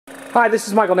Hi, this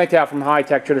is Michael Natal from High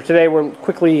Tech Trader. Today we're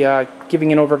quickly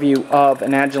giving an overview of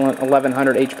an Agilent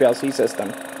 1100 HPLC system.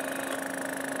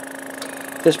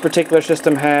 This particular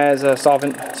system has a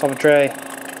solvent tray,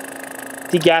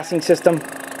 degassing system,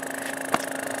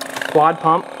 quad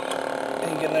pump, you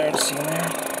can get in there and see in there,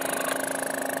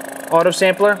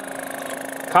 autosampler,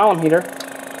 column heater,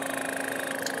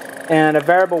 and a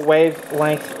variable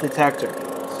wavelength detector.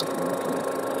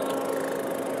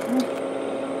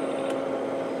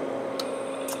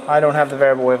 I don't have the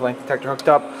variable wavelength detector hooked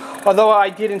up, although I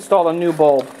did install a new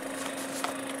bulb.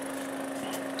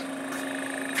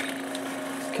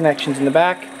 Connections in the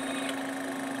back.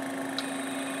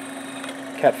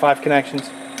 Cat 5 connections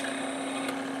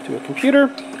to a computer.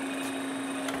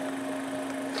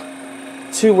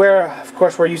 To where, of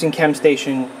course, we're using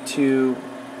Chemstation to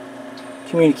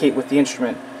communicate with the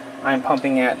instrument. I'm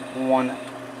pumping at 1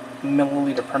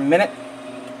 milliliter per minute,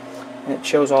 and it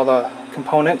shows all the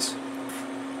components.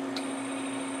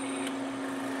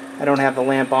 I don't have the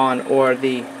lamp on or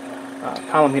the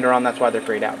column heater on, that's why they're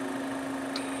grayed out.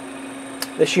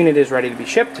 This unit is ready to be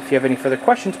shipped. If you have any further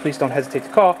questions, please don't hesitate to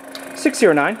call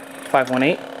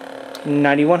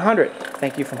 609-518-9100.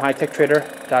 Thank you from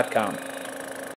HighTechTrader.com.